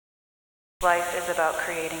Life is about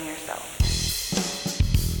creating yourself.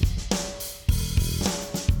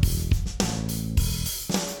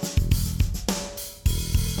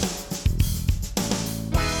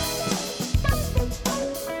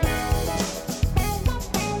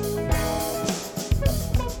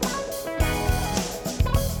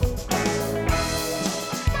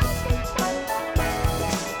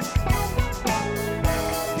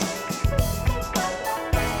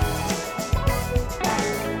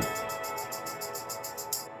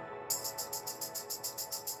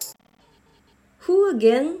 Who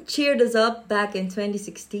again cheered us up back in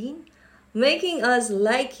 2016, making us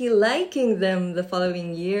liking them the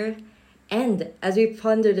following year. And as we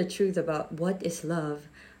ponder the truth about what is love,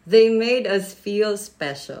 they made us feel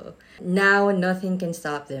special. Now nothing can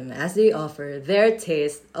stop them as they offer their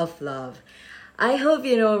taste of love. I hope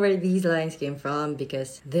you know where these lines came from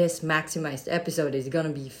because this maximized episode is gonna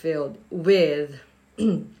be filled with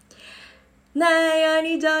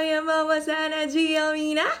나연이 정연모와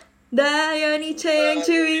사나주영이나 나연이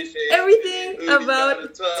최영추이 everything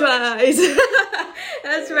about Twice.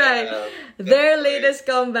 That's right. Their latest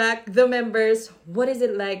comeback, the members, what is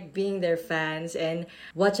it like being their fans? And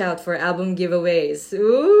watch out for album giveaways.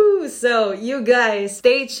 Ooh, so you guys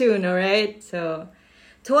stay tuned, alright? So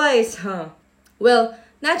Twice, huh? Well,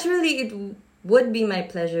 naturally it would be my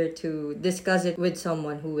pleasure to discuss it with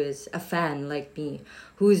someone who is a fan like me,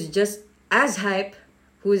 who's just as hype,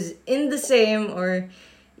 who's in the same or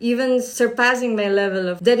even surpassing my level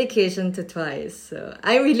of dedication to Twice. So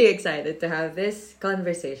I'm really excited to have this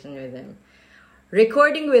conversation with him.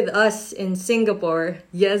 Recording with us in Singapore,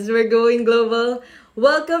 yes, we're going global.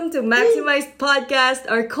 Welcome to Maximized Podcast,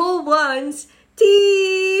 our co-ones, T!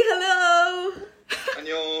 Hello!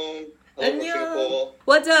 안녕. Hello from Singapore.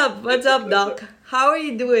 What's up? What's up, Doc? How are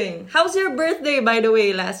you doing? How's your birthday, by the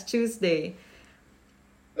way, last Tuesday?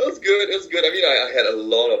 It was good. It was good. I mean, I had a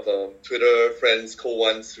lot of Twitter friends,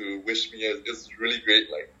 co-ones who wished me. It was really great.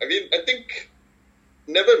 I think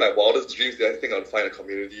never in my wildest dreams did I think I'd find a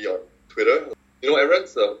community on Twitter. You know,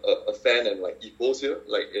 everyone's a fan and equals here.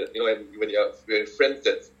 And when you have friends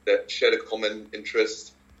that share the common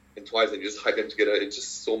interest in Twice and you just hype them together, it's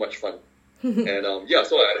just so much fun. And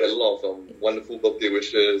so I had a lot of wonderful birthday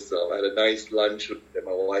wishes. I had a nice lunch that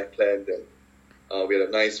my wife planned, and we had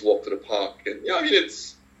a nice walk to the park. And yeah, I mean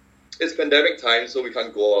it's pandemic time, so we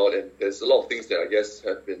can't go out, and there's a lot of things that I guess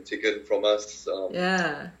have been taken from us.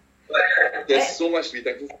 There's so much to be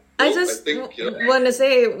thankful for. I just want to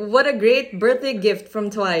say, what a great birthday gift from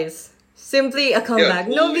Twice. Simply a comeback.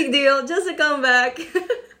 Yeah, no big deal, just a comeback.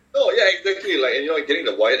 Oh, yeah, exactly. Getting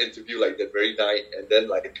the Wyatt interview that very night, and then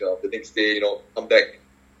the next day, come back.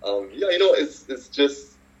 It's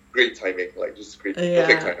just great timing. Perfect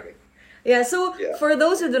timing. Yeah, so for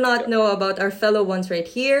those who do not know about our fellow ones right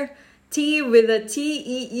here, T with a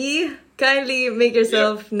T-E-E, kindly make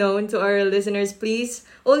yourself known to our listeners, please.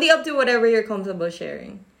 Only up to whatever you're comfortable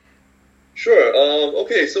sharing. Sure.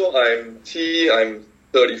 Okay, so I'm T. I'm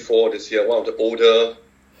 34 this year, one of the older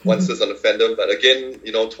ones on the fandom. But again,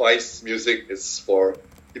 Twice music is for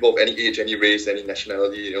people of any age, any race, any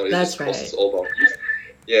nationality. That's right. It's all about youth.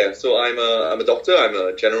 Yeah, so I'm a doctor. I'm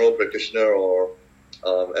a general practitioner or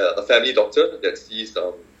a family doctor that sees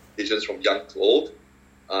patients from young to old.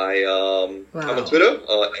 I'm on Twitter.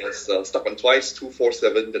 It's stuck on Twice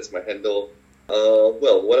 247. That's my handle.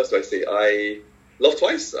 What else do I say? I love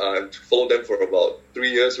Twice. I've followed them for about 3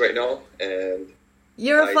 years right now, and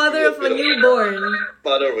you're a father of a newborn.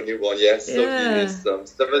 Father of a newborn, yes. Yeah. So he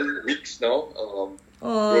is 7 weeks now.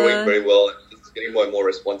 Growing very well. Just getting more and more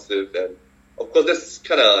responsive, and of course that's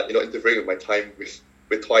kind of interfering with my time with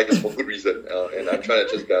Twice for good reason. And I'm trying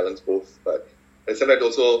to just balance both, but at the same time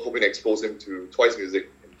also hoping to expose him to Twice music.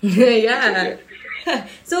 Yeah.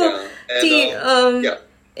 So T,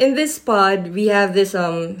 in this pod, we have this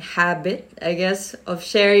habit, I guess, of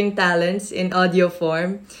sharing talents in audio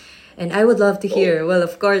form. And I would love to hear, well,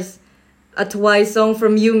 of course, a Twice song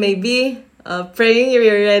from you maybe. Praying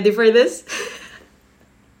you're ready for this.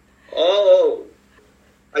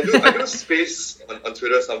 I do space on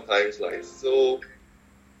Twitter sometimes. So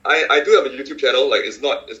I do have a YouTube channel. It's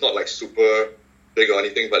not super big or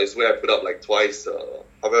anything, but it's where I put up Twice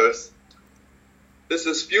covers. This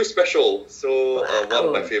is Feel Special. So one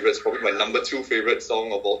of my favorites, probably my number 2 favorite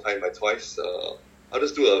song of all time by Twice. I'll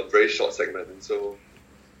just do a very short segment. So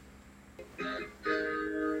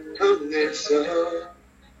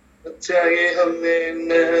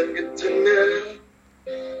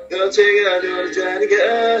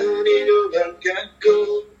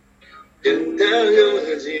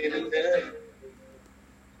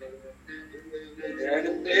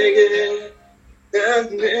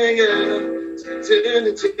난 내가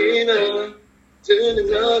듣는 티나 듣는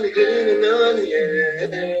너니 그는 너니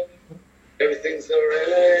yeah. Everything's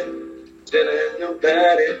alright then I have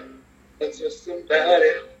nobody I'm just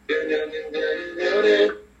somebody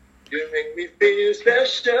You make me feel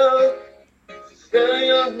special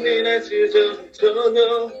사연이 날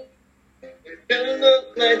지저분도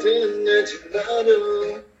별로 날 듣는 줄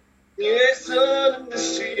알아 위에서는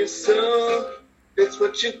무시했어 That's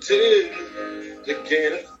what you do You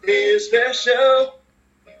can't feel special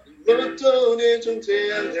뭐또 내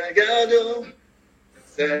존재 안 나가도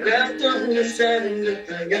사랑도 내 사랑을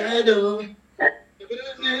나가도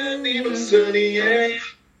부르는 네 목소리에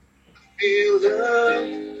Feel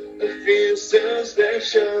love I feel so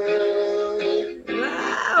special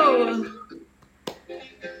Wow!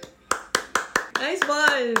 Nice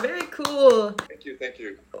one! Very cool! Thank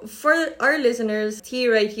you. For our listeners, T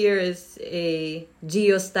right here is a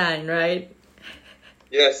Geo stan, right?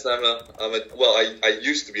 Yes, I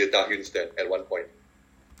used to be a Dahyun stan at one point.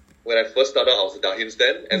 When I first started, I was a Dahyun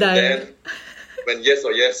stan, and then when Yes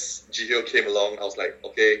or Yes Jihyo came along, I was like,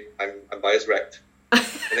 okay, I'm bias wrecked. And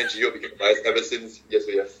then Jihyo became biased ever since Yes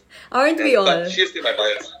or Yes. Aren't we all? But she's still my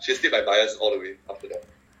bias. She's still my bias all the way after that.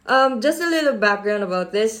 Just a little background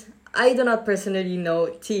about this. I do not personally know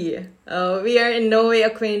T. We are in no way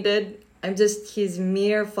acquainted. I'm just his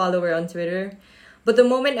mere follower on Twitter. But the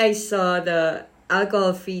moment I saw the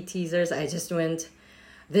alcohol-free teasers, I just went,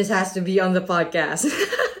 this has to be on the podcast.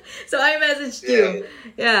 So I messaged you.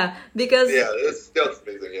 Yeah, because... Yeah, that's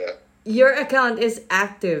amazing, yeah. Your account is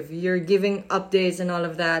active. You're giving updates and all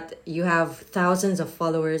of that. You have thousands of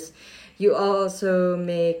followers. You also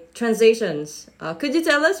make translations. Could you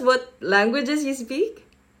tell us what languages you speak?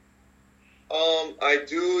 I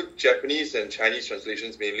do Japanese and Chinese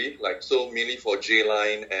translations mainly, mainly for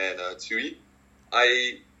J-Line and Tui.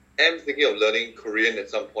 I am thinking of learning Korean at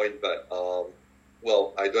some point, but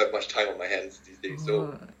I don't have much time on my hands these days.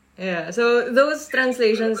 So yeah, so those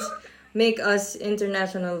translations make us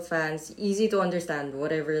international fans easy to understand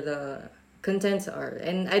whatever the contents are,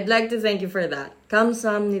 and I'd like to thank you for that.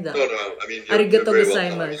 감사합니다. No, I mean you're Arigato very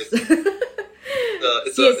welcome. I mean,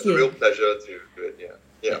 it's a real pleasure to do it.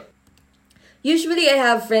 Yeah. Usually I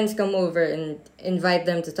have friends come over and invite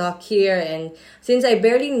them to talk here, and since I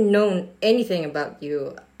barely know anything about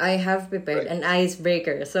you, I have prepared an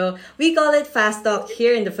icebreaker. So we call it Fast Talk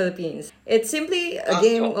here in the Philippines. It's simply a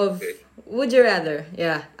game of Would You Rather.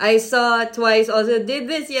 Yeah. I saw Twice also did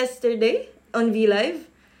this yesterday on V Live.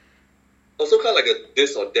 Also kind of like a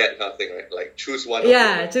this or that kind of thing, right? Like choose one.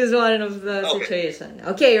 Yeah, choose one of the situation.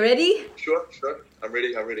 Okay, ready? Sure. I'm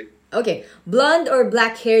ready. Okay. Blonde or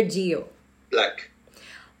black hair Gio? Black.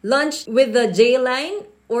 Lunch with the J line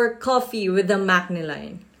or coffee with the Macne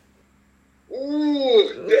line?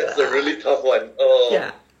 Ooh, that's a really tough one.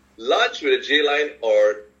 Yeah. Lunch with a J line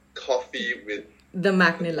or coffee with the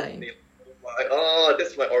Macne line?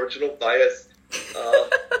 That's my original bias.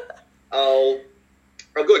 I'll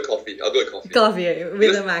go with coffee. Coffee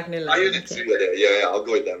with the Macne line. I used to do that. Yeah, I'll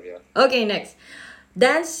go with them. Yeah. Okay, next.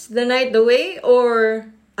 Dance the night away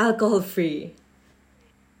or alcohol free?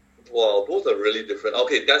 Wow, both are really different.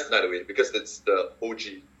 Okay, Dance the Night Away because it's the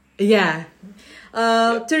OG. Yeah.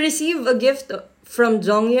 To receive a gift from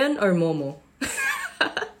Jonghyun or Momo?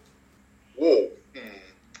 Whoa.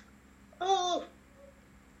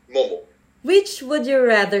 Momo. Which would you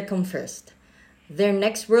rather come first? Their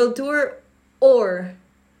next world tour or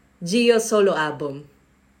Gio's solo album?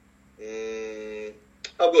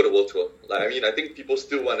 I'll go to world tour. I think people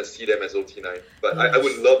still want to see them as OT9, but I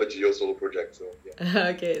would love a Gio solo project. So yeah.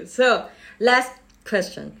 Okay, so last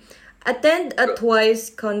question. Attend a Twice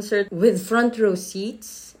concert with front row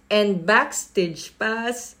seats and backstage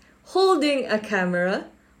pass, holding a camera,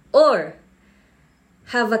 or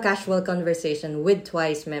have a casual conversation with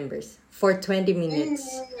Twice members for 20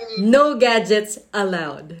 minutes. No gadgets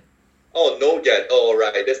allowed. Oh, no gadget. Oh,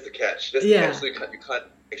 right. That's the catch. That's the Yeah. catch. So you can't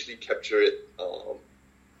actually capture it.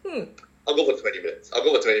 I'll go for 20 minutes. I'll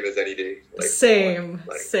go for 20 minutes any day. Same.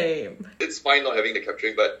 It's fine not having the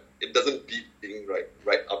capturing, but it doesn't beat being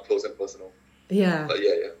right up close and personal. Yeah. But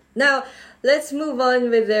yeah. Now, let's move on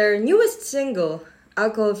with their newest single,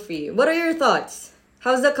 Alcohol Free. What are your thoughts?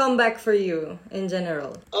 How's the comeback for you in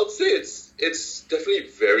general? I would say it's definitely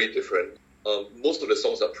very different. Most of the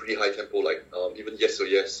songs are pretty high tempo, even Yes or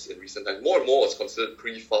Yes in recent times. More and more is considered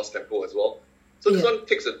pretty fast tempo as well. So this one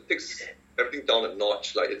takes everything down a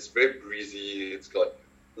notch. It's very breezy. It's got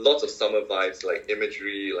lots of summer vibes, like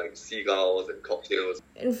imagery, like seagulls and cocktails.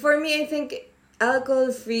 And for me, I think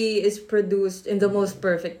alcohol-free is produced in the most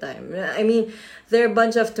perfect time. I mean, they're a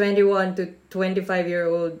bunch of 21 to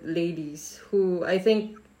 25-year-old ladies who I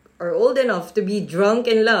think are old enough to be drunk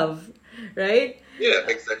in love, right? Yeah,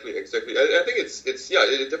 exactly. I think it's it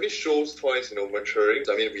definitely shows Twice, maturing.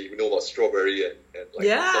 I mean, we know about Strawberry and like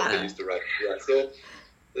the songs they used to write. Yeah, so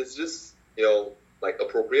it's just like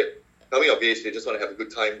appropriate. Coming of age, they just want to have a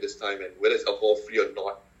good time this time, and whether it's alcohol free or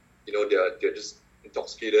not, they're just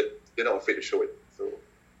intoxicated. They're not afraid to show it. So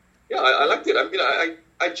yeah, I liked it. I mean,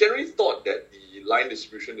 I generally thought that the line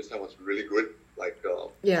distribution this time was really good. Like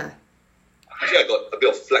yeah. Actually, I got a bit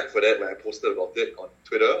of flack for that when I posted about it on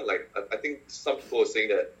Twitter. Like, I think some people were saying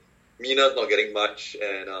that Mina's not getting much,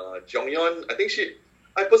 and Jeongyeon,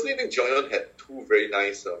 I personally think Jeongyeon had two very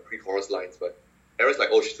nice pre-chorus lines, but Aaron's like,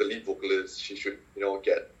 oh, she's the lead vocalist, she should,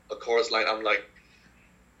 get a chorus line. I'm like,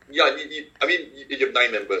 yeah, you have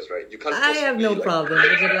 9 members, right? You can't. I have no problem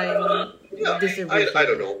with the line distribution. I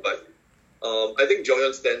don't know, but I think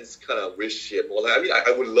Jeongyeon stands kind of wish she had more. Like, I mean,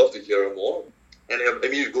 I would love to hear her more. And I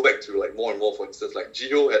mean, you go back to like more and more, for instance, like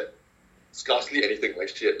Jihyo had scarcely anything. Like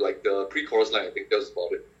she had like the pre-chorus line, I think that was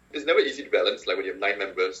about it. It's never easy to balance, like when you have 9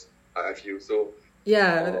 members, I feel. So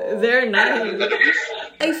yeah, they're 9.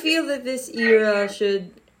 I feel that this era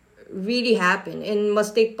should really happen and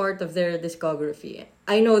must take part of their discography.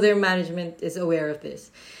 I know their management is aware of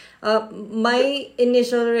this. My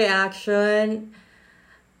initial reaction,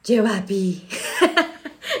 JYP.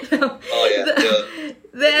 Oh yeah,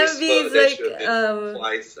 the MV is like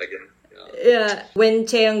twice again. Yeah, when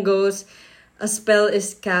Chaeyoung goes, a spell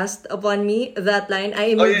is cast upon me. That line,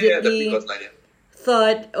 I immediately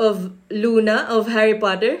thought of Luna of Harry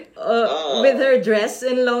Potter with her dress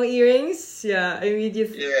and long earrings. Yeah, I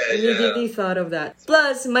immediately thought of that.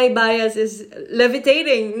 Plus, my bias is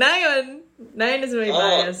levitating. Nayeon is my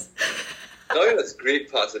bias. Nayeon has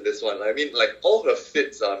great parts in this one. I mean, like, all her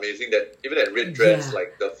fits are amazing. That even that red dress,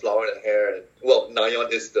 like the flower in her hair. And, well,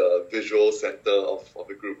 Nayeon is the visual center of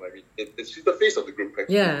the group. I mean, she's the face of the group,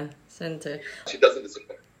 practically. Yeah, center. She doesn't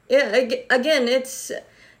disappoint. Yeah, again, it's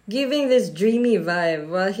giving this dreamy vibe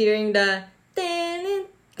while hearing the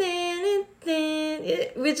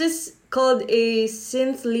which is called a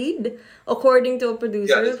synth lead, according to a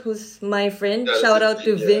producer who's my friend. Shout out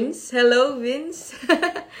to Vince. Hello, Vince.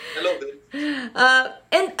 Hello, Vince.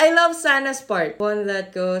 And I love Sana's part. One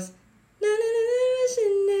that goes,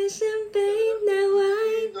 champagne, no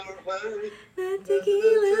wine, no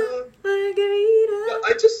tequila, margarita.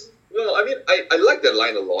 I like that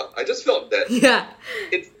line a lot. I just felt that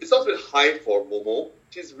it's also a bit high for Momo.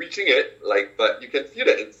 She's reaching it, but you can feel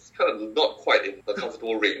that it's kind of not quite in a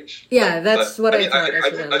comfortable range. Yeah, that's what I thought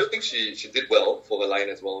as well. I don't think she did well for the line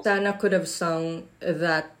as well. Sana could have sung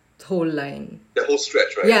that whole line. The whole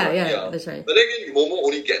stretch, right? Yeah, that's right. But then again, Momo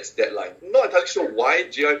only gets that line. I'm not entirely sure why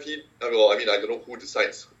JYP, I don't know who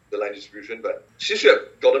decides the line distribution, but she should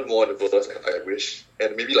have gotten more in the verse, I wish.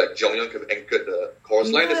 And maybe like Jeongyeon could have anchored the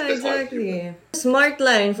chorus line. That's exactly. Smart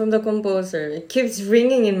line from the composer. It keeps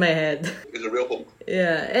ringing in my head. It's a real hook.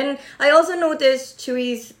 Yeah, and I also noticed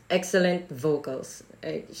Chui's excellent vocals.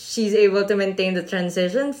 She's able to maintain the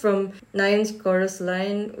transition from Nayeon's chorus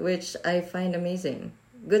line, which I find amazing.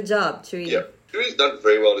 Good job, Chui. Yeah, Chui's done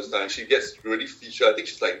very well this time. She gets really featured. I think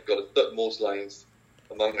she's got the third most lines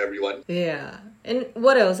among everyone. Yeah. And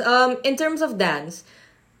what else? In terms of dance,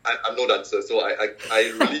 I'm no dancer, so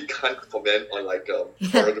I really can't comment on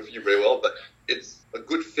choreography very well, but it's a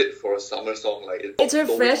good fit for a summer song. It's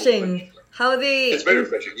refreshing how it's very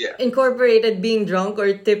refreshing. Yeah, incorporated being drunk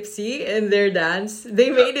or tipsy in their dance. They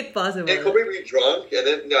made it possible. They incorporated being drunk, and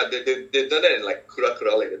then they've done that in kura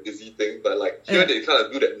kura, like a dizzy thing. But here they kind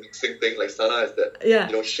of do that mixing thing. Like Sana has that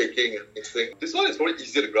shaking and mixing. This one is probably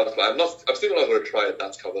easier to grasp, but I'm still not going to try a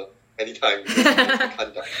dance cover anytime. I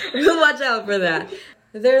can't dance. We'll watch out for that.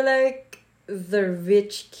 They're like the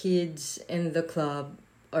rich kids in the club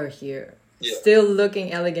are here. Yeah. Still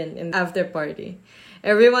looking elegant in after party.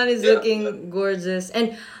 Everyone is looking gorgeous.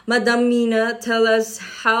 And Madame Mina, tell us,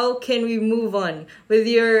 how can we move on with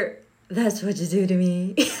your "That's what you do to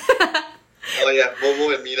me"? Oh yeah,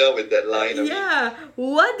 Momo and Mina with that line.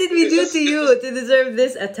 What did we do to you to deserve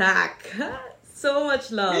this attack? So much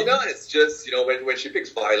love. Mina is just, when she picks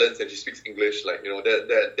violence and she speaks English, that's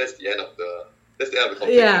the end of the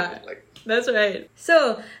competition. Yeah. That's right.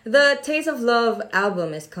 So, the Taste of Love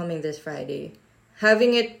album is coming this Friday.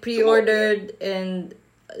 Having it pre-ordered and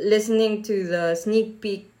listening to the sneak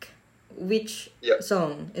peek, which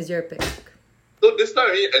song is your pick? So this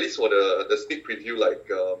time, at least for the sneak preview,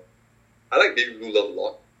 I like Baby Blue Love a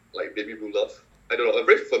lot. Like Baby Blue Love. I don't know, a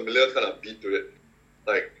very familiar kind of beat to it.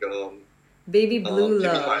 Baby Blue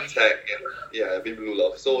Give Me Love. Heart Attack, and yeah, Baby Blue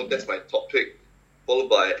Love. So that's my top pick, followed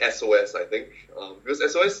by SOS, I think. Because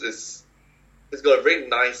SOS it's got a very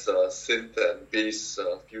nice synth and bass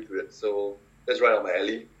feel to it. So that's right on my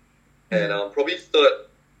alley. And probably third,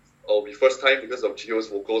 or be first time because of Gio's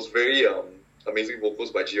vocals. Very amazing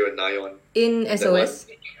vocals by Gio and Nayeon. In SOS?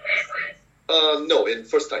 No, in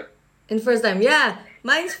first time. In first time, yeah.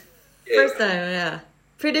 Mine's first time, yeah.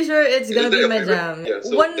 Pretty sure it's gonna Isn't that be your my favorite? jam. Yeah,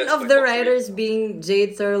 so One that's of my the top writers being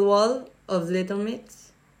Jade Thirlwall of Little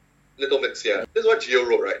Mix. Little Mix, yeah. This is what Gio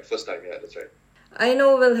wrote, right? First time, yeah, that's right. I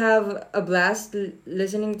know we'll have a blast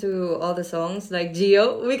listening to all the songs. Like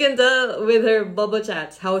Gio, we can tell with her bubble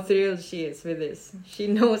chats how thrilled she is with this. She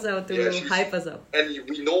knows how to she's- hype us up. And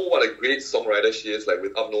we know what a great songwriter she is, like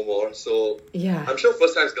with Up No More. So Yeah. I'm sure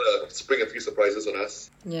first time is gonna spring a few surprises on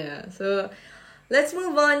us. Yeah, so let's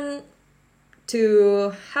move on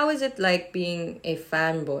to how is it like being a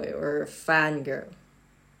fanboy or fangirl?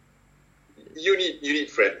 You need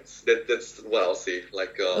friends. That's what I'll say.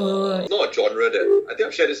 Like Oh. not a genre that I think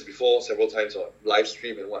I've shared this before several times on live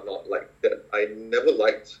stream and whatnot. Like that, I never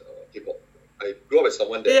liked K-pop. I grew up as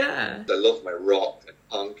someone that Yeah. I love my rock and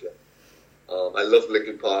punk. And, I love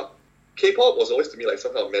Linkin Park. K-pop was always to me like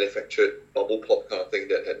some kind of manufactured bubble pop kind of thing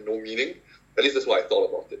that had no meaning. At least that's what I thought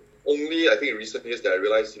about it. Only I think in recent years that I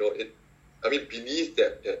realized, beneath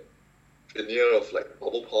that veneer of like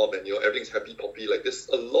bubble pop and everything's happy poppy, like there's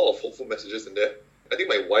a lot of hopeful messages in there. I think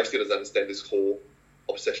my wife still doesn't understand this whole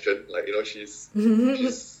obsession. Like she's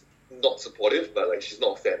not supportive, but like she's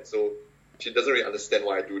not a fan, so she doesn't really understand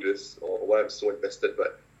why I do this or why I'm so invested.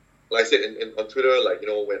 But like I said on Twitter, like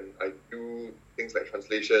when I do things like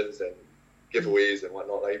translations and giveaways and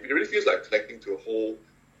whatnot, like it really feels like connecting to a whole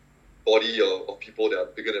body of people that are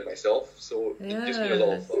bigger than myself. So it gives me a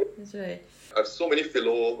lot of. That's right. I have so many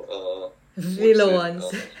philo Philo ones.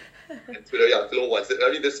 in Twitter, yeah, philo ones.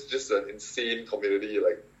 I mean, there's just an insane community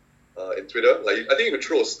like in Twitter. Like I think you could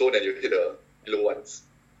throw a stone and you hit a philo ones.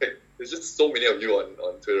 Like, there's just so many of you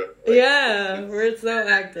on Twitter. Like, Yeah, we're so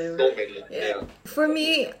active. so many. Yeah. For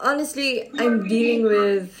me, honestly, I'm dealing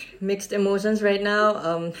with mixed emotions right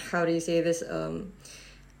now. How do you say this?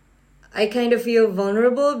 I kind of feel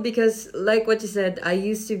vulnerable because, like what you said, I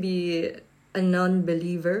used to be a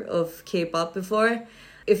non-believer of K-pop before.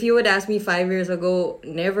 If you would ask me 5 years ago,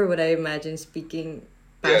 never would I imagine speaking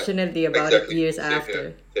passionately about it years Same after.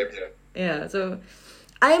 Here. Same here. Yeah, so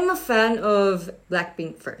I'm a fan of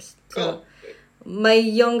Blackpink first. So Oh, okay. my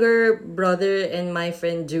younger brother and my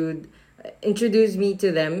friend Jude introduced me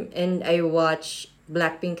to them, and I watched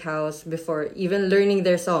Blackpink House before even learning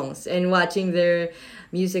their songs and watching their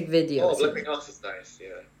music videos. Oh, Blackpink House is nice.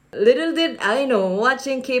 Yeah. Little did I know,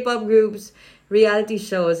 watching K-pop groups reality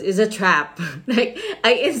shows is a trap. Like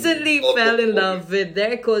I instantly fell in love with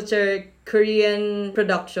their culture, Korean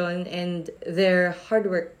production, and their hard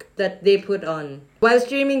work that they put on. While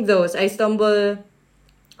streaming those, I stumble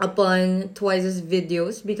upon Twice's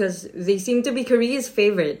videos because they seem to be Korea's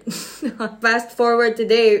favorite. Fast forward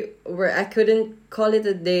today, where I couldn't call it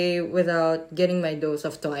a day without getting my dose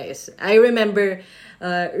of Twice. I remember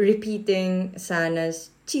repeating Sana's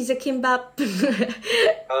Cheese Kimbap.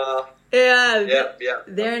 Yeah,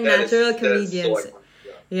 they're natural comedians.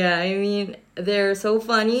 Yeah, I mean, they're so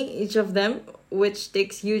funny, each of them, which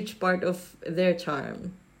takes huge part of their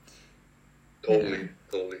charm. Totally.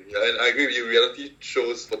 Yeah, and I agree with you. Reality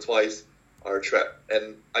shows for Twice are a trap.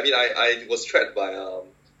 And I mean, I was trapped by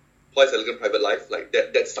Twice Elegant Private Life. Like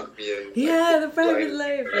that sucked me in. Yeah, like, the private blind.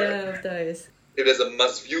 life. Yeah, of Twice. If there's a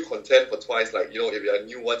must-view content for Twice, like if there are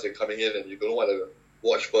new ones that are coming in and you don't want to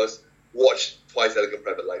watch first, watch Twice Elegant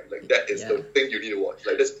Private Life. Like that is the thing you need to watch.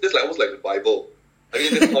 Like this like almost like the Bible. I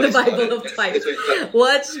mean, this is how The they Bible started. of Twice. Like,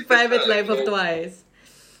 Watch Private like, Life of Twice.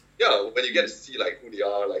 Yeah, when you get to see like who they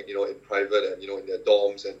are, like in private and in their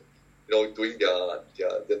dorms and doing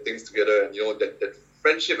their things together, and that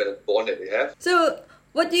friendship and that bond that they have. So,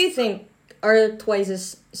 what do you think are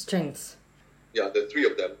Twice's strengths? Yeah, the three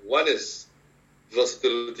of them. One is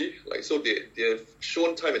versatility. Like so, they've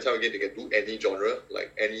shown time and time again they can do any genre,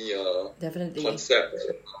 like any Definitely. concept.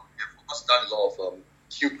 They've of course done a lot of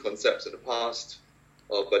cute concepts in the past.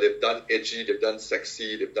 But they've done edgy, they've done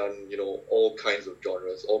sexy, they've done, all kinds of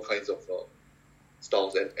genres, all kinds of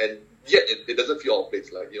styles. And yet it doesn't feel out of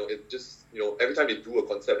place. Like, it just, every time they do a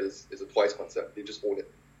concept, it's a Twice concept. They just own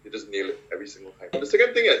it. They just nail it every single time. And the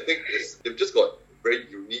second thing I think is they've just got very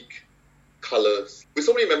unique colors. With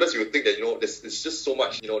so many members, you would think that, there's just so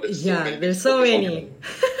much, there's so many.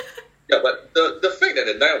 Yeah, but the fact that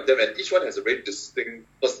the 9 of them and each one has a very distinct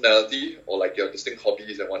personality or like your distinct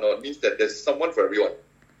hobbies and whatnot means that there's someone for everyone.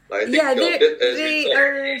 Like, I think Yeah, as we they talk,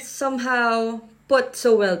 are somehow put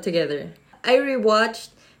so well together. I rewatched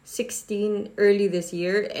 16 early this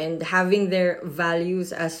year, and having their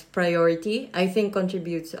values as priority, I think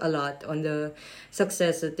contributes a lot on the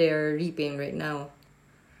success that they're reaping right now.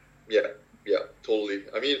 yeah, totally.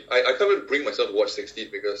 I mean, I can't even bring myself to watch 16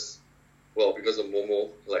 because, well, because of Momo.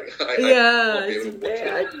 Like, I'm Yeah, not be it's able to watch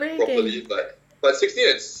very it properly. heartbreaking. But 16,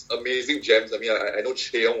 it's amazing gems. I mean, I know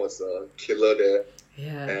Chaeyoung was a killer there.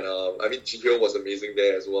 Yeah. And I mean, Jihyo was amazing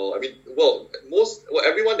there as well. I mean,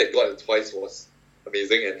 everyone that got it twice was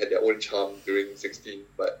amazing and had their own charm during 16.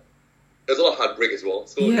 But there's a lot of heartbreak as well.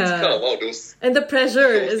 So it's kind Yeah. of one of those And the pressure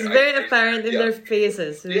shows is that very apparent in yeah, their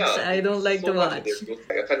faces, which yeah, I don't like so to much of watch. this.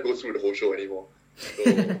 I can't go through the whole show anymore. So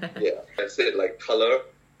yeah, I said like color,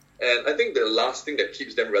 and I think the last thing that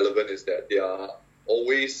keeps them relevant is that they are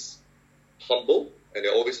always humble and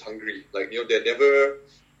they're always hungry. Like, you know, they're never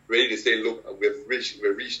ready to say, look, we've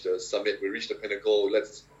reached the summit, we've reached the pinnacle,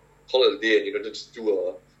 let's call it a day, and, you know, just do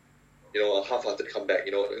a half-hearted comeback,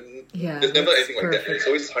 you know. And Yeah, there's never that's anything like that. It's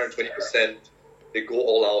always 120%. They go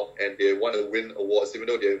all out and they want to win awards, even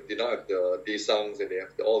though they now have the Daesangs and they have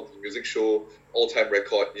all the music show all-time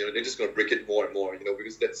record. You know, they're just going to break it more and more, you know,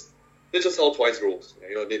 because that's just how Twice rolls.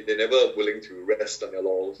 You know, they're never willing to rest on their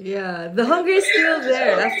laurels. Yeah, the hunger is still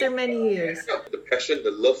there after many years. The passion,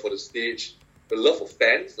 the love for the stage, the love for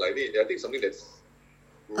fans, like I think something that's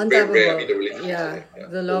very Untappable. rare. I mean, the relationship. Yeah,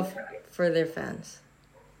 the love for their fans.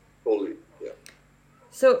 Totally, yeah.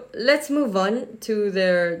 So let's move on to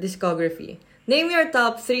their discography. Name your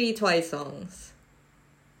top 3 Twice songs.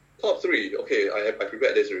 Top 3. Okay, I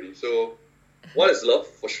prepared this already. So, one is Love,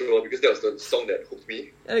 for sure, because that was the song that hooked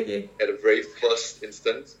me Okay. at the very first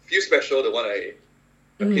instance. Feel Special, the one I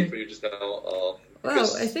played for you just now. Wow,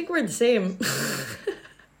 because- I think we're the same.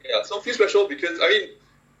 Yeah, so Feel Special because, I mean,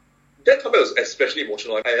 that comeback was especially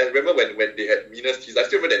emotional. I remember when they had Mina's teaser. I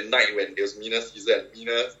still remember that night when there was Mina's teaser and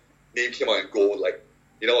Mina's name came out in gold. Like,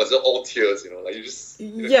 you know, it's all tears, you know, like you just,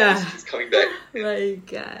 Yeah. she's coming back. My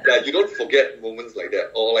God. Yeah, you don't forget moments like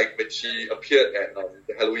that. Or like when she appeared at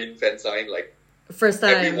the Halloween fan sign, like First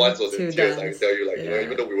time everyone was in to tears. dance. I tell you, like, you know, Yeah.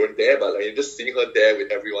 even though we weren't there, but like just seeing her there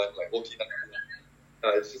with everyone, like, okay,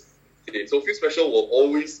 it's just insane. So Feel Special will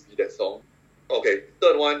always be that song. Okay,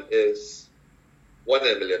 third one is One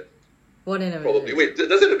in a Million. 1 in a Probably. Million. Wait,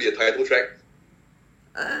 does it have to be a title track?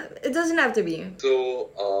 It doesn't have to be.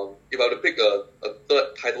 So, if I were to pick a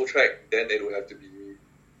third title track, then it would have to be...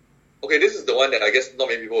 Okay, this is the one that I guess not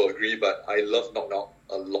many people will agree, but I love Knock Knock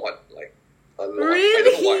a lot. Like, a lot. Really? I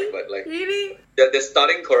don't know why, but like... Really? They're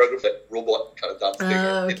starting choreography, that robot kind of dance thing.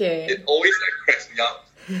 Okay. It always like cracks me up.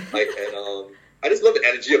 Like, and I just love the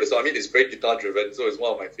energy of the song. I mean, it's very guitar driven, so it's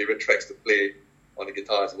one of my favorite tracks to play on the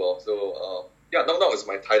guitar as well. So, yeah, Knock Knock is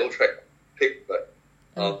my title track pick, but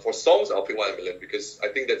for songs, I'll pick One in a Million because I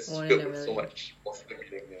think that's 1 in filled a with so Million. much positive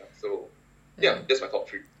meaning. Yeah. So, yeah, that's my top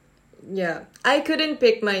 3. Yeah. I couldn't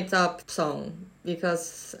pick my top song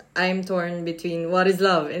because I'm torn between What Is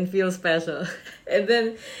Love and Feel Special. And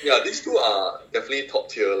then Yeah, these two are definitely top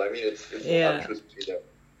tier. I mean, it's Yeah. hard to choose between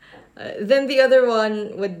them. then the other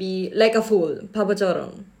one would be Like a Fool,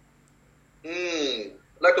 Pabochorong.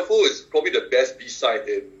 Like a Fool is probably the best B-side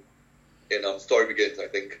in Story Begins, I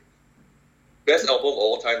think. Best album of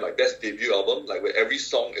all time, like best debut album, like where every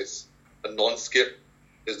song is a non-skip,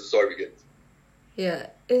 is The Story Begins. Yeah.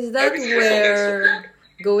 Is that Every single song is so where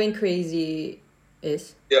Going Crazy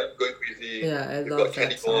is? Yeah, Going Crazy. Yeah, I You've love got that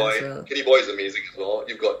Kenny song Boy. as well. Kenny Boy is amazing as well.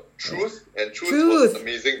 You've got Truth, and Truth Truth. was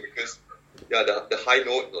amazing because the high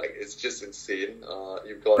note, like, it's just insane.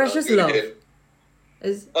 You've got Precious Do It Love. Again.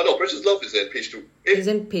 Is No, Precious Love is in page 2. is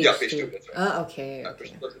in page Yeah, page 2. 2, that's right. Okay. Yeah, Okay.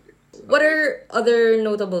 Precious Love is in page 2. What are other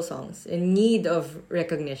notable songs in need of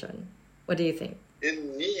recognition? What do you think?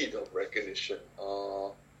 In need of recognition.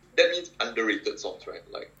 That means underrated songs, right?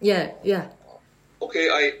 Like, Yeah, yeah. okay,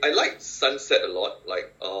 I like Sunset a lot.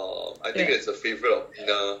 Like, I think Yeah. it's a favorite of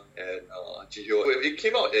Nina and Jihyo. It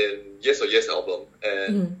came out in Yes or Yes album,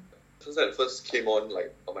 and Sunset first came on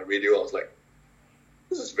like on my radio. I was like,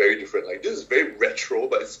 this is very different. Like, this is very retro,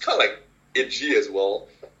 but it's kind of like edgy as well.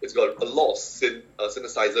 It's got a lot of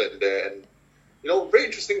synthesizer in there, and you know, very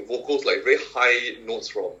interesting vocals, like very high notes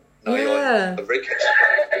from Nayeon. Yeah. A very catchy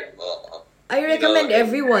vibe from I recommend Nina and-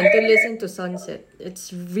 everyone to listen to Sunset.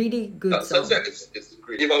 It's really good song. Sunset is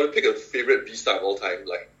great. If I were to pick a favorite B-side of all time,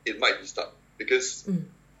 like, it might be Stuck. Because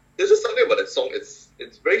there's just something about that song, it's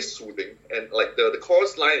very soothing. And, like, the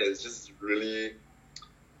chorus line is just really...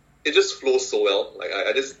 It just flows so well. Like,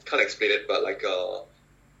 I just can't explain it, but, like,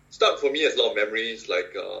 Stuck for me has a lot of memories.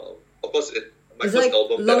 Like, of course, my It's first like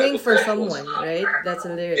album that I longing for performed was, someone, right? That's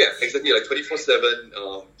the lyrics. yeah, exactly, like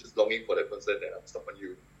 24/7, just longing for that person that I'm stuck on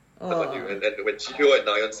you. Stuck on you. Oh, And when Chihyo and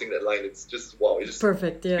Nayeon sing that line, it's just, wow, it just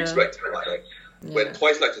perfect. speaks Yeah. right to my heart. Like, when Yeah.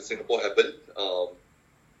 Twice Lights in Singapore happened,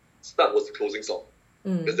 Start was the closing song.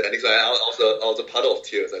 Because Mm. the ending song, I was a puddle of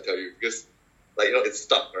tears, I tell you, because, like, you know, it's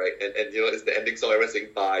stuck, right? And you know, it's the ending song, everyone's saying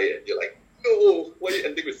bye, and you're like, no, why are you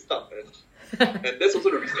ending with stuck? And that's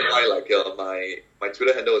also the reason why, like, my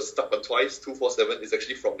Twitter handle is stuck on Twice 247 is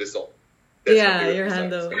actually from this song. That's my Yeah, favorite your piece, like,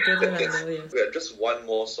 handle, so Twitter that's, handle, yes. yeah, just one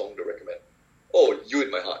more song to recommend. Oh, You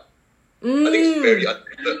in My Heart. I think it's very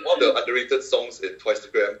underrated, one of the underrated songs in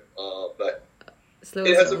Twicegram, but Slow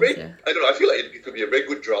it has a songs, very, yeah. I don't know, I feel like it could be a very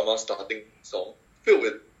good drama starting song, filled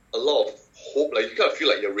with a lot of hope. Like, you kind of feel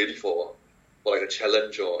like you're ready for like a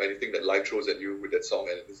challenge or anything that life throws at you with that song,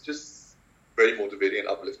 and it's just very motivating and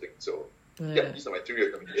uplifting. So, yeah, these are my three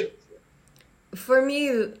recommendations. For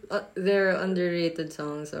me, their underrated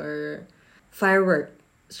songs are Firework,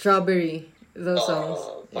 Strawberry, those songs.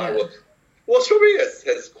 Firework. Well, Strawberry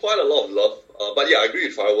has quite a lot of love, but yeah, I agree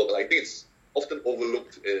with Firework. Like, I think it's often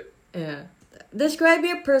overlooked. Yeah. Describe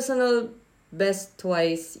your personal best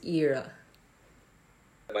Twice era.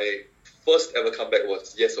 My first ever comeback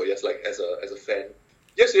was Yes or Yes, like as a fan.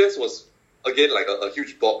 Yes or Yes was again like a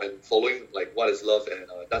huge bop, and following like What Is Love and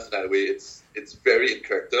Dance the Night Away, it's very in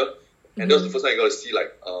character. And that was the first time I got to see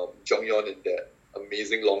like Jonghyun in that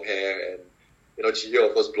amazing long hair, and you know, Chihyo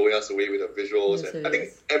of course blowing us away with her visuals. Yes, And it I think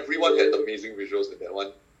is. everyone had amazing visuals in that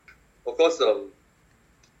one. Of course,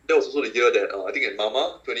 that was also the year that I think in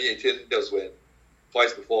Mama 2018, that was when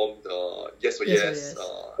Twice performed Yes or Yes or Yes, Yes.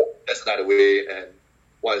 Dance the Night Away, and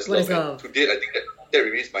What Is What Love. Is And Love? to date, I think that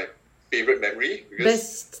remains my favorite memory, because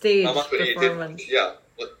Best stage Mama 2018, performance. yeah,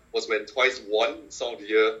 was when Twice won Song of the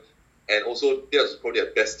Year, and also that was probably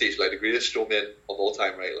their best stage, like the greatest showman of all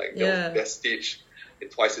time, right? Like that was Yeah. the best stage in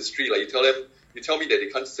Twice history. Like you tell me that they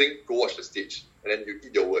can't sing, go watch the stage, and then you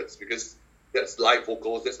eat your words, because that's live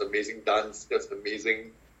vocals, that's amazing dance, that's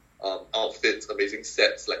amazing outfits, amazing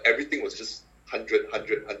sets. Like everything was just 100,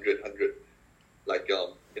 100, 100, 100. Like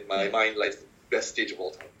in my mind, like the best stage of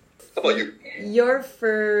all time. How about you? Your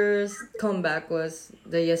first comeback was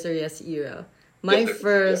the Yes or Yes era. My Yes,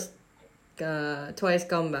 first Twice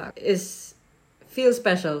comeback is Feel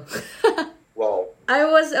Special. Wow. I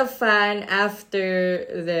was a fan after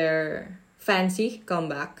their Fancy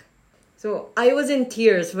comeback. So I was in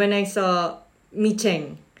tears when I saw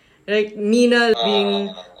Micheng. Like Mina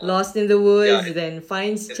being lost in the woods, yeah, then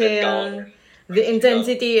finds in that gown. Chaeyoung. The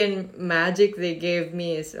intensity and magic they gave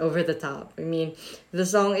me is over the top. I mean, the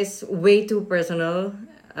song is way too personal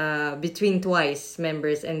between Twice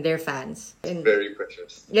members and their fans. And Very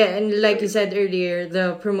precious. yeah, and like you said earlier,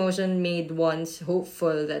 the promotion made ones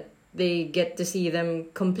hopeful that they get to see them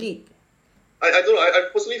complete. I don't know. I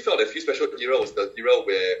personally felt that Feel Special era was the era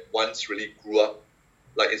where once really grew up.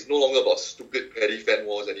 Like it's no longer about stupid petty fan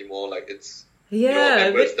wars anymore. Like it's Yeah,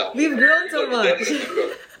 members down. we've grown so much.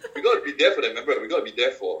 We gotta be there for the member. We gotta be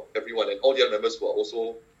there for everyone, and all the other members who are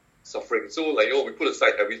also suffering. So like we put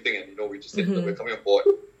aside everything, and we just said we're coming on board,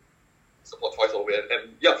 support Twice all the way.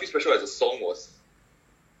 And yeah, Feel Special as a song was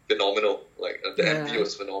phenomenal. Like the MV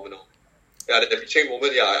was phenomenal. Yeah, the Chain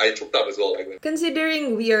moment. Yeah, I choked up as well. Like when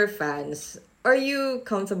Considering we are fans, are you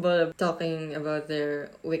comfortable talking about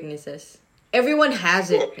their weaknesses? Everyone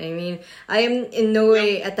has it. I mean, I am in no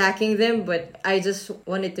way attacking them, but I just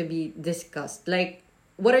want it to be discussed. Like,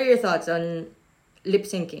 what are your thoughts on lip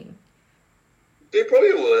syncing? they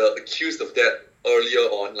probably were accused of that earlier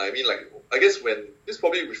on. Like, I mean, like I guess when this is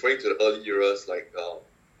probably referring to the early eras, like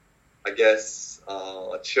I guess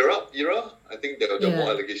Cheer Up era. I think there were more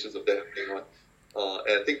allegations of that happening on.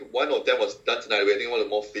 And I think one of them was Dance the Night Away. I think one of the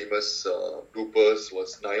more famous bloopers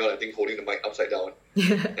was Nayeon, I think, holding the mic upside down.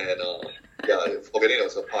 And forgetting it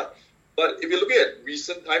was her part. But if you're looking at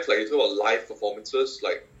recent times, like you talk about live performances,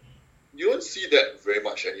 like you don't see that very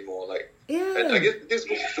much anymore. Like, and I guess this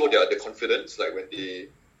goes to show their confidence. Like when they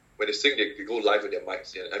sing, they go live with their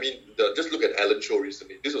mics. Yeah. I mean, just look at Alan's show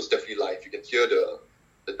recently. This was definitely live. You can hear the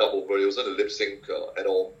dub over. It wasn't a lip sync at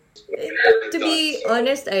all. To be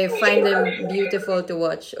honest, I find them beautiful to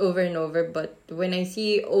watch over and over. But when I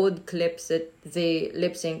see old clips that they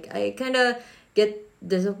lip sync, I kind of get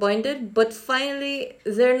disappointed. But finally,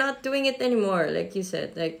 they're not doing it anymore. Like you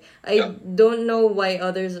said, like I don't know why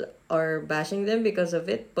others are bashing them because of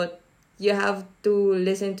it. But you have to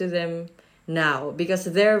listen to them now because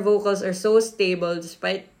their vocals are so stable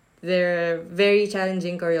despite their very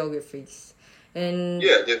challenging choreographies. And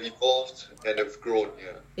yeah, they've evolved and have grown.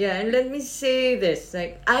 Yeah, and let me say this.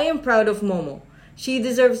 Like, I am proud of Momo. She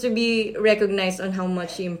deserves to be recognized on how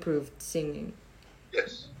much she improved singing.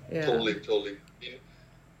 Yes. Yeah. Totally. I mean,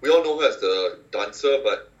 we all know her as the dancer,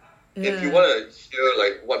 but if you Yeah. want to hear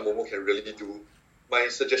like what Momo can really do, my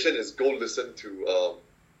suggestion is go listen to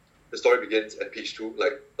The Story Begins and Page 2.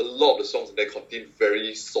 Like a lot of the songs in there contain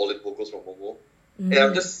very solid vocals from Momo. And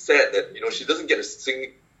I'm just sad that, she doesn't get to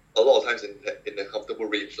sing a lot of times in a comfortable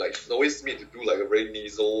range. Like she's always made to do like a very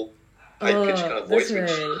nasal, high pitched kind of voice,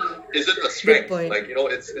 that's which right. isn't a strength. point. Like,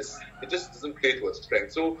 it just doesn't play to her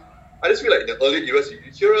strength. So I just feel like in the early years, you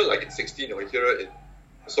hear her like in 16 or you hear her in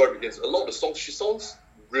The Story Begins. A lot of the songs, she sounds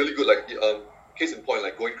really good. Like, case in point,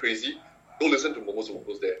 like Going Crazy. Go listen to Momo's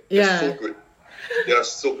vocals there. They're Yeah. so good. They are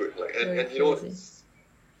so good. Like, and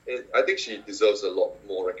I think she deserves a lot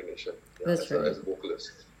more recognition That's as, right. as a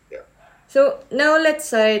vocalist. Yeah. So now let's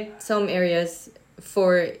cite some areas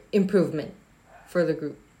for improvement for the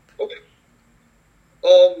group. Okay.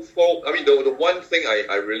 The one thing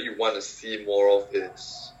I really want to see more of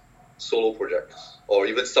is solo projects or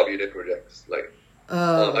even sub-unit projects. Like,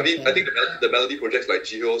 I think the melody projects like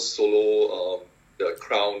Jihyo's solo, the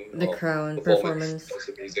Crown performance. was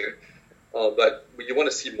amazing. But you want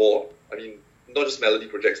to see more. I mean, not just melody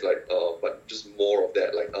projects but just more of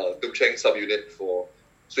that. Like Duk Cheng sub-unit for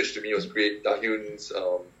Switch to Me was great. Dahyun's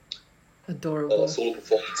Adorable. solo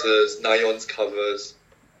performances, Nayeon's covers.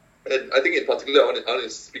 And I think in particular, I want to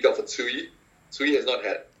speak up for Tsui. Tsui has not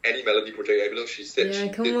had any melody project, even though she said she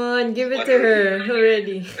come did on, give it one to her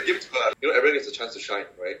already. Give it to her. Everyone gets a chance to shine,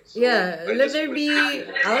 right? So Let her be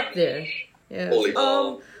out there. Yeah.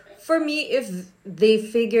 Totally. For me, if they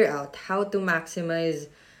figure out how to maximize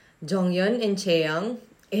Jonghyun and Chaeyoung,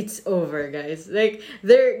 it's over, guys. Like,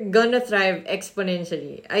 they're gonna thrive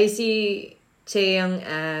exponentially. I see Chaeyoung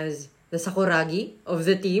as the Sakuragi of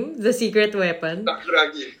the team, the secret weapon.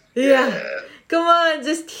 Sakuragi. Yeah. Come on,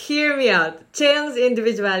 just hear me out. Chaeyoung's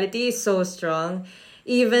individuality is so strong.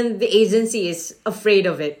 Even the agency is afraid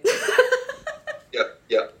of it.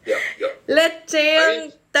 Yeah. Let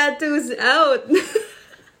Chaeyoung tattoos out.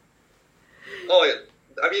 Oh,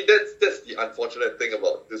 yeah. I mean, that's the unfortunate thing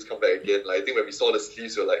about this comeback again. Like, I think when we saw the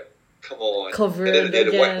sleeves, we were like, come on. Cover and then it they had to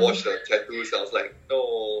again. whitewash the tattoos. I was like,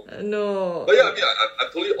 no. No. But yeah, I mean, I'm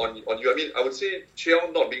totally on you. I mean, I would say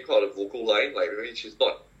Cheon not being part of the vocal line, like, I mean, she's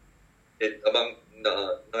not among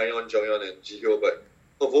Nayeon, Jonghyun, and Jihyo, but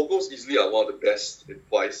her vocals easily are one of the best in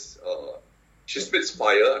Twice. She spits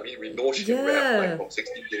fire. I mean, we know she can rap, like, from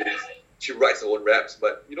 16 days. She writes her own raps,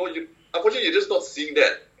 but, unfortunately, you're just not seeing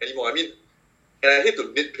that anymore. I mean, and I hate to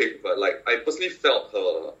nitpick, but, like, I personally felt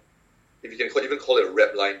her, if you can even call it a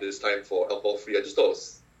rap line this time for Alcohol Free, I just thought it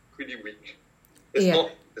was pretty weak. It's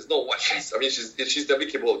not what she's. I mean, she's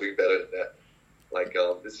definitely capable of doing better than that. Like,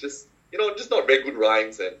 it's just just not very good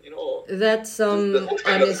rhymes, and That's some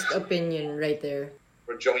honest opinion right there.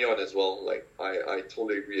 For Jonghyun as well, like I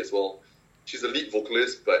totally agree as well. She's a lead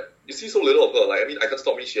vocalist, but you see so little of her. Like, I mean, I Can't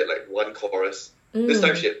Stop Me, she had like one chorus. This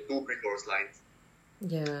time she had 2 pre-chorus lines.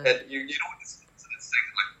 Yeah. And it's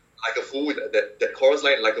like a fool. That chorus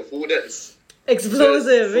line, like a fool, that's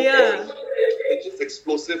explosive. Yeah. It's just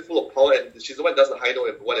explosive, full of power, and she's the one that does the high note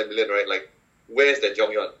in 1 in a million, right? Like, where's that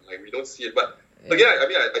Jonghyun? Like, we don't see it. But again,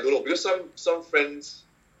 I don't know, because some friends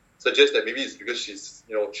suggest that maybe it's because she's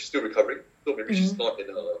she's still recovering, so maybe she's not in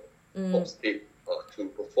a top state to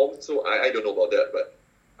perform. So I don't know about that, but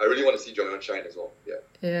I really want to see Jonghyun shine as well. Yeah.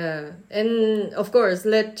 Yeah, and of course,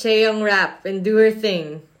 let Chaeyoung rap and do her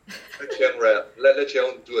thing. Let Chaeyoung rap. Let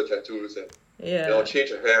Chaeyoung do her tattoos and change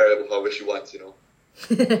her hair however she wants.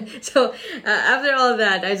 So after all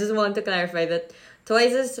that, I just want to clarify that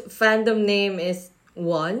Twice's fandom name is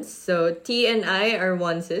Once. So T and I are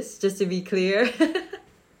Onces, just to be clear.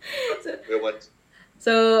 We're Once.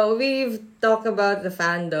 So we've talked about the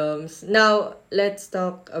fandoms. Now let's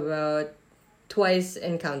talk about Twice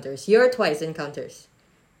encounters. Your Twice encounters.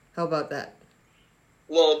 How about that?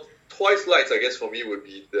 Well, Twice Lights, I guess, for me would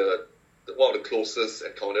be the one of the closest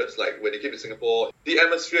encounters. Like, when they came to Singapore, the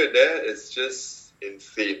atmosphere in there is just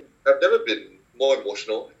insane. I've never been more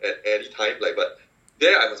emotional at any time. Like, but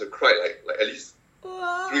there I must have cried like at least 3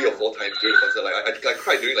 or 4 times during the concert. Like, I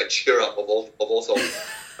cried during like Cheer Up of all songs.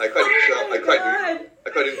 I cried during Cheer Up. I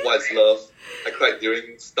cried during What's Love. I cried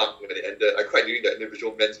during Stuck when it ended. I cried during the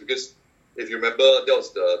individual men's, because if you remember, that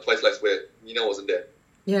was the Twice Lights where Nina wasn't there.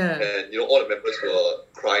 Yeah. And all the members were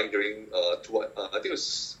crying during I think it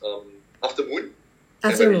was After Moon.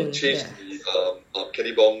 And when we changed the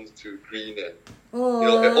Kenny Bong to green, and and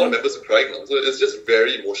all the members were crying now. So it's just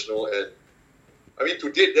very emotional, and I mean,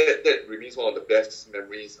 to date, that remains one of the best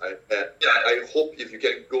memories I've had. Yeah, I hope if you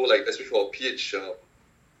can go, like, especially for PH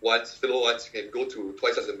once, you can go to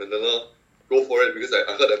Twice as in Manila, go for it because I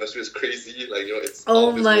heard the atmosphere is crazy. Like, it's out Oh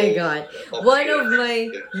of this my world. god. Oh, One yeah. of my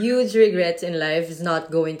Yeah. huge regrets in life is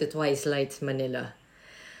not going to Twice Lights Manila.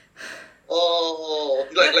 Oh,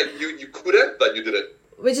 like you could have, but you didn't.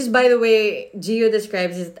 Which is, by the way, Gio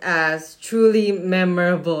describes it as truly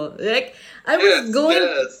memorable. Like, Yes,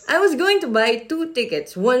 yes. I was going to buy 2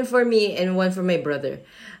 tickets, one for me and one for my brother.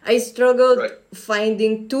 I struggled Right.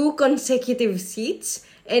 finding 2 consecutive seats,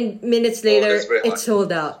 and minutes Oh, later, that's very it hard.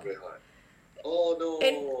 sold out. Very hard. Oh no.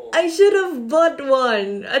 And I should have bought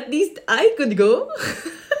one. At least I could go.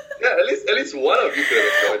 Yeah, at least one of you could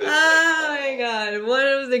have enjoyed it. Oh my god, one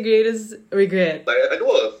of the greatest regrets. Like, I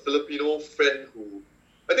know a Filipino friend who,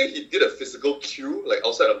 I think he did a physical queue like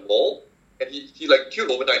outside a mall, and he like queued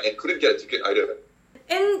overnight and couldn't get a ticket either.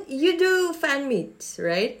 And you do fan meets,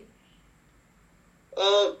 right?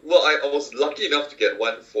 Well, I was lucky enough to get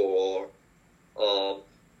one for,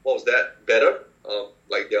 what was that? Better,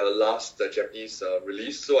 like their last Japanese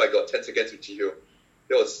release. So I got 10 seconds with Jihyo.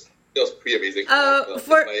 That was pretty amazing.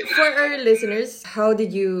 For my our listeners, how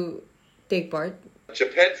did you take part?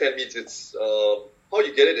 Japan fan meets. It's how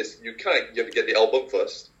you get it is you have to get the album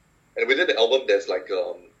first, and within the album there's like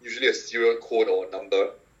usually a serial code or a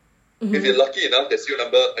number. If you're lucky enough, that serial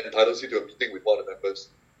number entitles you to a meeting with one of the members.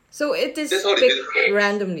 So it is That's how they did it picked for-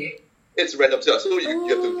 randomly. It's random, so you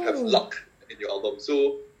have to have luck in your album.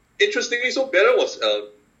 So interestingly, so Better was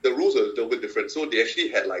the rules were a little bit different. So they actually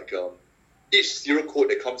had like each serial code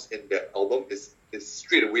that comes in that album is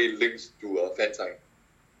straight away linked to a fan sign.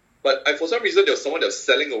 But for some reason there was someone that was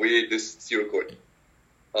selling away this serial code,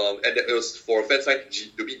 and it was for a fan sign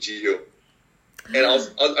to be Jihyo. And I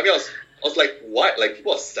was like, what? Like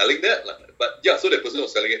people are selling that? But yeah, so that person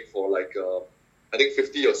was selling it for like I think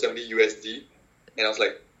 50 or 70 USD, and I was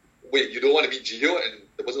like, wait, you don't want to meet Jihyo? And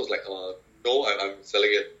the person was like, no, I'm selling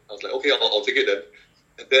it. I was like, okay, I'll take it then.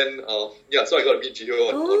 And then, so I got to meet Jihyo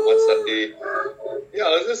on one Sunday.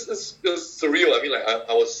 Yeah, it was surreal. I mean, like,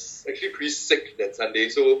 I was actually pretty sick that Sunday,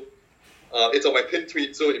 so it's on my pinned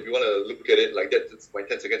tweet, so if you want to look at it, like that's my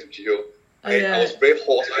 10 seconds with Jihyo. I was very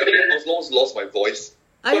hoarse. I almost lost my voice.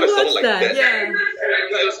 I sounded watched like that, yeah.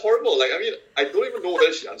 Yeah, it was horrible. Like, I mean, I don't even know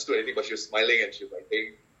whether she understood anything, but she was smiling and she was like,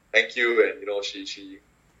 hey, thank you, and she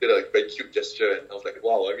did a very cute gesture, and I was like,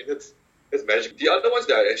 wow, I mean, that's magic. The other ones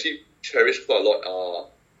that I actually cherish quite a lot are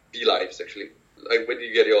V-Lives, actually. Like, when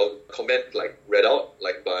you get your comment, like, read out,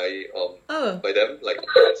 like, by them, like,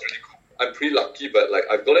 it's really cool. I'm pretty lucky, but, like,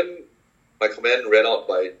 I've gotten my comment read out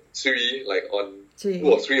by Sui, like, on 2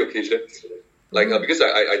 or 3 occasions. Like, because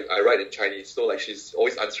I write in Chinese, so, like, she's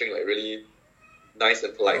always answering, like, really nice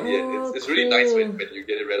and politely, and it's really nice when you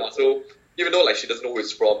get it read out. So, even though, like, she doesn't know who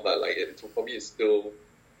it's from, but, like, for me, it's still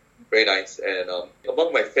very nice. And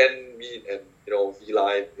among my fan meet and,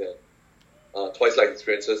 V-Live and Twice Life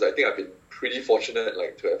experiences, I think I've been pretty fortunate,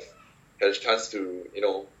 like, to have had a chance to,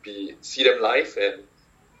 see them live and,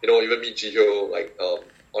 even meet Jihyo, like,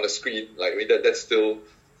 on a screen. Like, I mean, that's still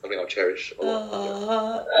something I'll cherish a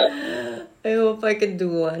lot. I hope I can do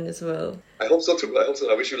one as well. I hope so too.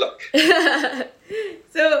 I wish you luck.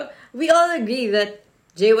 So, we all agree that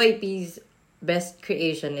JYP's best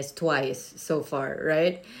creation is Twice so far,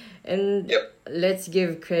 right? And Yep. let's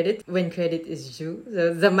give credit when credit is due.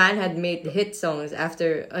 So the man had made hit songs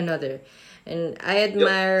after another. And I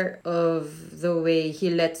admire of the way he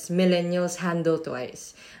lets millennials handle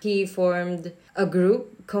Twice. He formed a group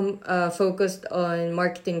focused on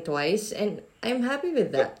marketing Twice, and I'm happy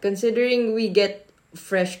with that. Considering we get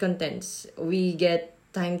fresh contents, we get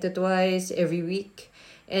time to Twice every week,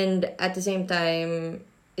 and at the same time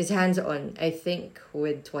is hands-on, I think,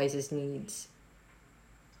 with Twice's needs.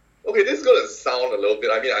 Okay, this is gonna sound a little bit.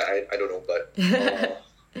 I mean, I don't know, but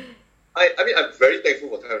I mean, I'm very thankful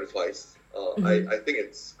for Time and Twice. I think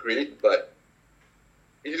it's great, but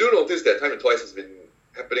you do notice that Time and Twice has been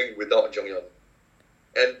happening without Jonghyun,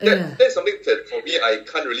 and that's something that for me I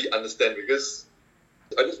can't really understand, because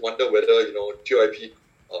I just wonder whether JYP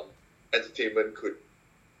Entertainment could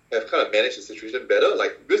have kind of managed the situation better.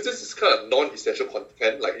 Like, because this is kind of non-essential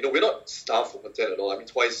content. Like, we're not starved for content at all. I mean,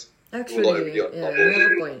 Twice do a lot Actually, every day on yeah, Bubble. you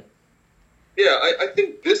have a point. Yeah, I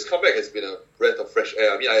think this comeback has been a breath of fresh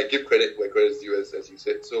air. I mean, I give credit where credit is due, as you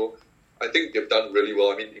said. So I think they've done really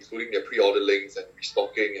well. I mean, including their pre-order links and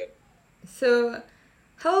restocking. And So,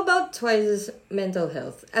 how about Twice's mental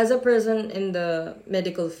health? As a person in the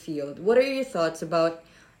medical field, what are your thoughts about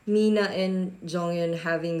Mina and Jonghyun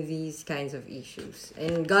having these kinds of issues?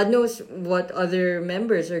 And God knows what other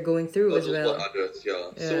members are going through as well. others, yeah.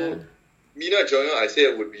 So Mina and Jonghyun, I say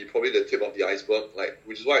it would be probably the tip of the iceberg. Like,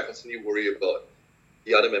 which is why I constantly worry about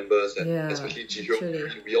the other members, and especially Jihyo. actually. I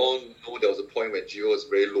mean, we all know there was a point when Jihyo was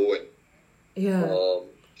very low, and Yeah. She had to write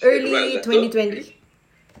a Early letter. 2020.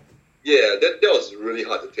 Yeah, that was really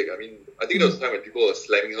hard to take. I mean, I think there was a time when people were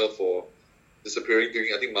slamming her for disappearing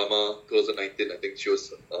during, I think, Mama 2019. I think she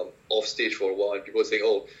was off stage for a while, and people were saying,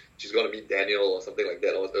 "Oh, she's gonna meet Daniel" or something like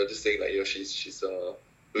that, or just saying like, she's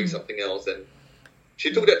doing something else, and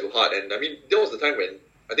she took that to heart. And I mean, that was the time when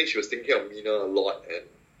I think she was thinking of Mina a lot, and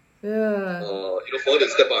Yeah. for her to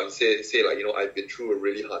step out and say like, I've been through a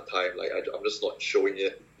really hard time, like I'm just not showing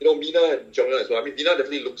it. Mina and Jonghyun as well. I mean, Mina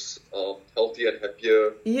definitely looks healthier and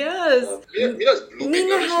happier. Yes. Mina's blooming.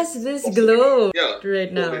 Mina I mean, has she's this blossoming. glow Yeah,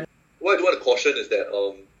 right now. totally. What I do want to caution is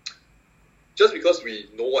that just because we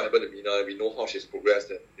know what happened to Mina, we know how she's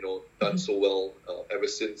progressed and done so well ever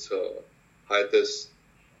since her hiatus,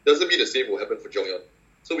 doesn't mean the same will happen for Jonghyun.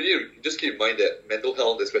 So we need to just keep in mind that mental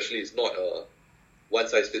health, especially, is not a one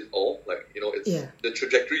size fits all. Like it's the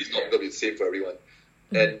trajectory is not going to be the same for everyone.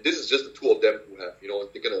 And this is just the two of them who have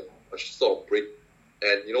taken a sort of break.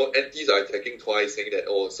 And entities are attacking twice, saying that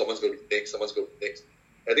someone's going to be next, someone's going to be next.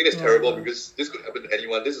 I think that's terrible because this could happen to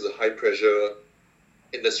anyone. This is a high pressure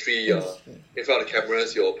industry. In front of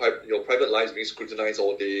cameras, your private life is being scrutinized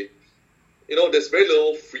all day. There's very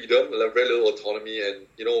little freedom, very little autonomy, and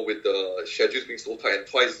with the schedules being so tight and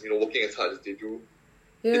twice, working as hard as they do,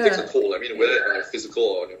 it takes a toll. I mean, whether on your physical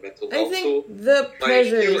or on your mental health. I think the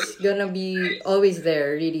pressure is gonna be always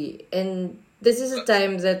there, really. And this is a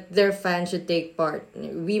time that their fans should take part.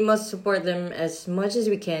 We must support them as much as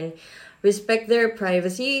we can, respect their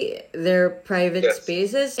privacy, their private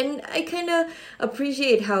spaces. And I kind of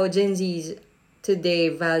appreciate how Gen Zs today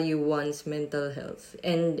value one's mental health.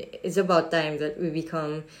 And it's about time that we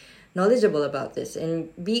become knowledgeable about this and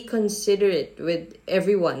be considerate with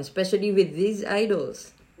everyone, especially with these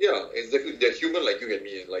idols. Yeah, exactly. They're human like you and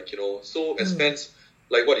me. So as fans,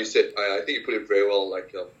 like what you said, I think you put it very well.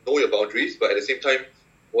 Know your boundaries, but at the same time,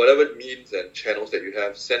 whatever means and channels that you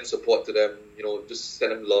have, send support to them. Just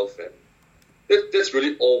send them love, and that's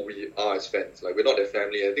really all we are as fans. Like, we're not their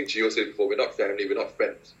family. I think Gio said before, we're not family, we're not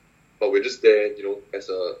friends, but we're just there, as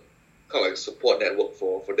a kind of like a support network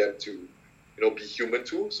for them to, be human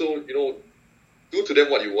too. So, do to them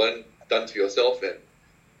what you want done to yourself, and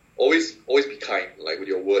always be kind, like with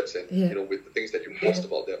your words and with the things that you post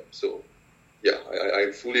about them. So, yeah,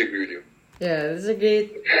 I fully agree with you. Yeah, that's a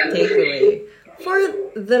great takeaway. For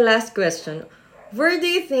the last question, where do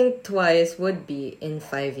you think Twice would be in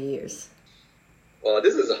 5 years? Well,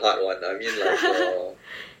 this is a hard one. I mean,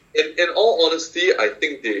 in all honesty, I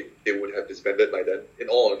think they would have disbanded by then. In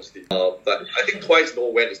all honesty, but I think Twice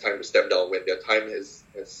know when it's time to step down, when their time has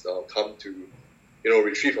come to,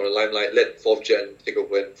 retreat from the limelight. Let 4th Gen take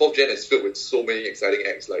over. And 4th Gen is filled with so many exciting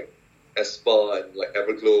acts like aespa and like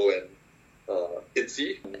Everglow and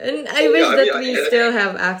ITZY. And I wish that we still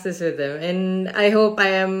have access with them, and I hope I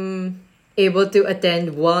am able to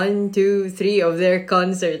attend 1, 2, 3 of their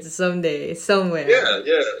concerts someday, somewhere. Yeah.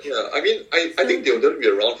 I mean, I think they'll be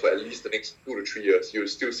around for at least the next 2 to 3 years. You'll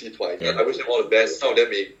still see Twice. Yeah. I wish them all the best. Some of them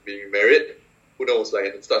may be married. Who knows?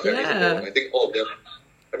 And start families. I think all of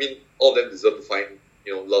them deserve to find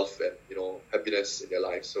love and happiness in their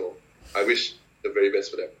lives. So I wish the very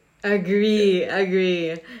best for them. Agree.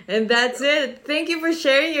 And that's it. Thank you for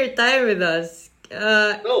sharing your time with us.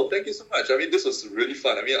 No, thank you so much. I mean, this was really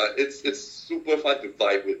fun. I mean, it's super fun to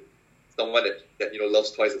vibe with someone that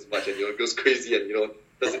loves Twice as much and goes crazy and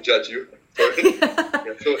doesn't judge you. So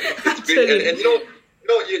it's great. And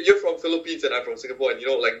you're from Philippines and I'm from Singapore, and we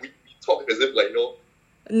talk as if there's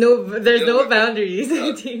no boundaries.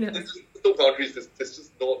 There's no boundaries. There's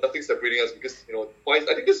just nothing separating us because Twice.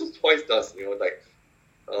 I think this is Twice does. The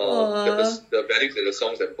values that the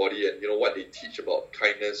songs embody and what they teach about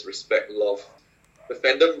kindness, respect, love. The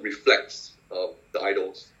fandom reflects the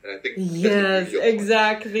idols, and I think yes,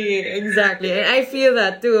 exactly. And I feel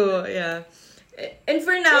that too. Yeah. And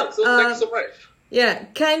for now, so thank you so much. Yeah,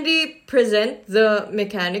 kindly present the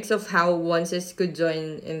mechanics of how Onces could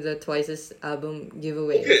join in the Twice's album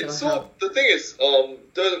giveaway. Okay, so the thing is,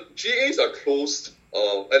 the GAs are closed.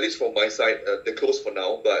 At least from my side, they're closed for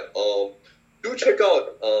now. But do check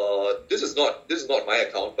out. This is not my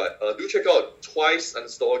account, but do check out Twice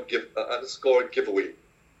underscore giveaway.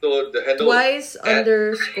 So the handle Twice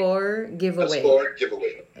underscore giveaway.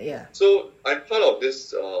 Yeah. So I'm part of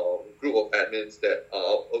this group of admins that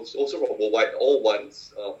are also from worldwide, all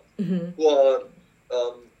ones, who are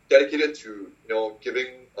dedicated to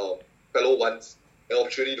giving fellow ones an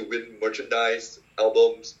opportunity to win merchandise,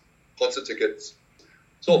 albums, concert tickets.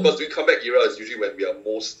 So of course, the comeback era is usually when we are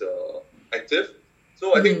most active.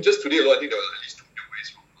 So I think just today alone, I think there were at least 2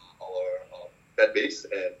 giveaways from our fan base,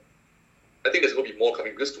 and I think there's going to be more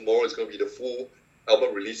coming because tomorrow is going to be the full album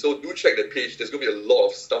release. So do check that page. There's gonna be a lot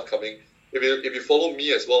of stuff coming. If you follow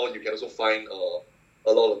me as well, you can also find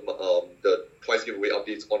a lot of the Twice giveaway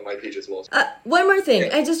updates on my page as well. One more thing,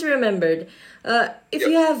 Yeah. I just remembered. If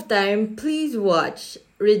you have time, please watch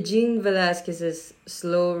Regine Velasquez's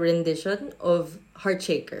slow rendition of Heart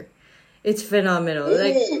Shaker. It's phenomenal.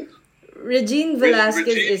 Like Ooh, Regine Velasquez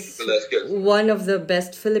Regine is Velasquez. one of the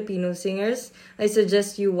best Filipino singers. I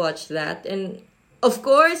suggest you watch that. And of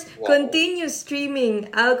course, Wow. continue streaming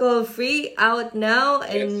Alcohol Free out now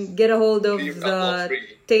and Yes. get a hold of Stream the Alcohol Free.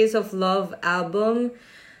 Taste of Love album.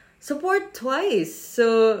 Support Twice.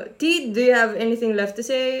 So, T, do you have anything left to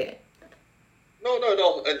say? No.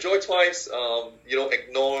 Enjoy Twice.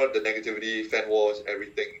 Ignore the negativity, fan wars,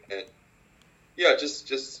 everything, and yeah,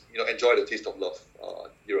 just enjoy the Taste of Love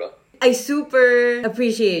era. I super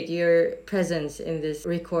appreciate your presence in this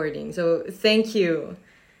recording. So, thank you.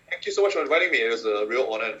 Thank you so much for inviting me. It was a real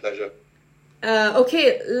honor and pleasure.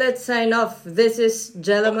 Okay, let's sign off. This is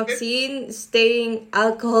Jella Okay. Maxine, staying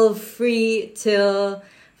alcohol free till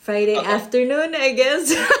Friday afternoon, I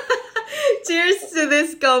guess. Cheers to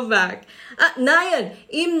this comeback. Nayon,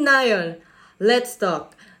 Im Nayon, let's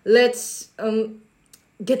talk. Let's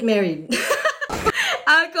get married.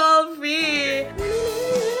 Alcohol free.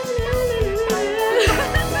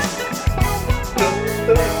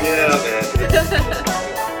 Yeah, man.